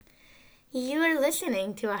You are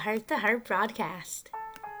listening to a heart-to-heart broadcast.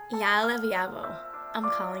 Ya'alev Yavo, I'm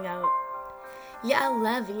calling out.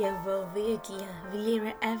 Ya'alev Yavo v'yagia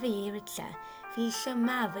v'yire'eh v'yiritza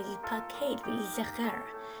v'yishama v'yipaked v'yizacher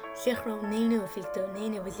zichronenu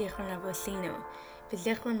v'gdonenu v'zichron avosenu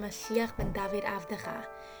v'zichron Mashiach ben David Avdecha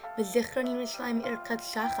v'zichron Yerushalayim ir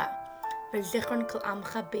Kadshacha v'zichron kol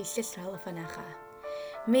amcha beis Yisrael lefanecha.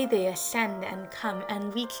 May they ascend and come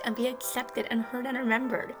and reach and be accepted and heard and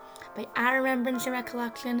remembered by our remembrance and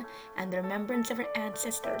recollection, and the remembrance of our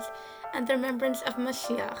ancestors, and the remembrance of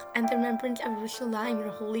Mashiach, and the remembrance of Yerushalayim,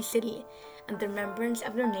 your holy city, and the remembrance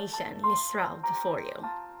of your nation, Yisrael, before you.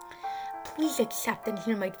 Please accept and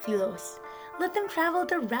hear my tefillos. Let them travel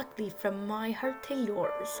directly from my heart to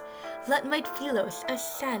yours. Let my tefillos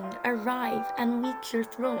ascend, arrive, and reach your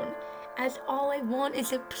throne, as all I want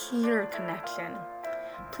is a pure connection.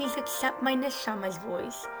 Please accept my neshama's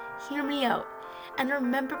voice, hear me out, and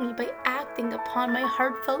remember me by acting upon my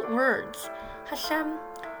heartfelt words. Hashem,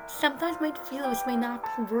 sometimes my tefillos may not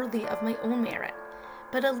be worthy of my own merit,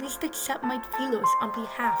 but at least accept my tefillos on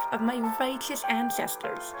behalf of my righteous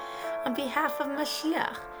ancestors, on behalf of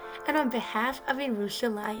Mashiach, and on behalf of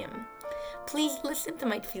Yerushalayim. Please listen to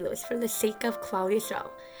my tefillos for the sake of Klal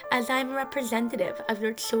Yisrael, as I am a representative of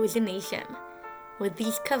your chosen nation. With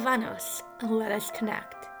these kavanos, let us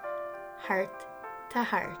connect, heart to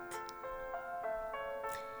heart.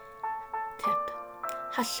 Tip.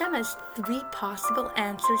 Hashem has 3 possible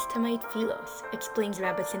answers to my tefillos, explains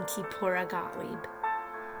Rabbi Tzipora Gottlieb.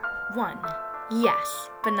 1. Yes,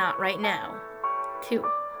 but not right now. 2.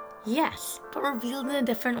 Yes, but revealed in a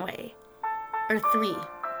different way. Or 3.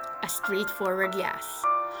 A straightforward yes.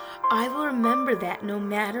 I will remember that no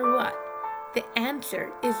matter what. The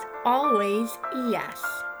answer is always yes.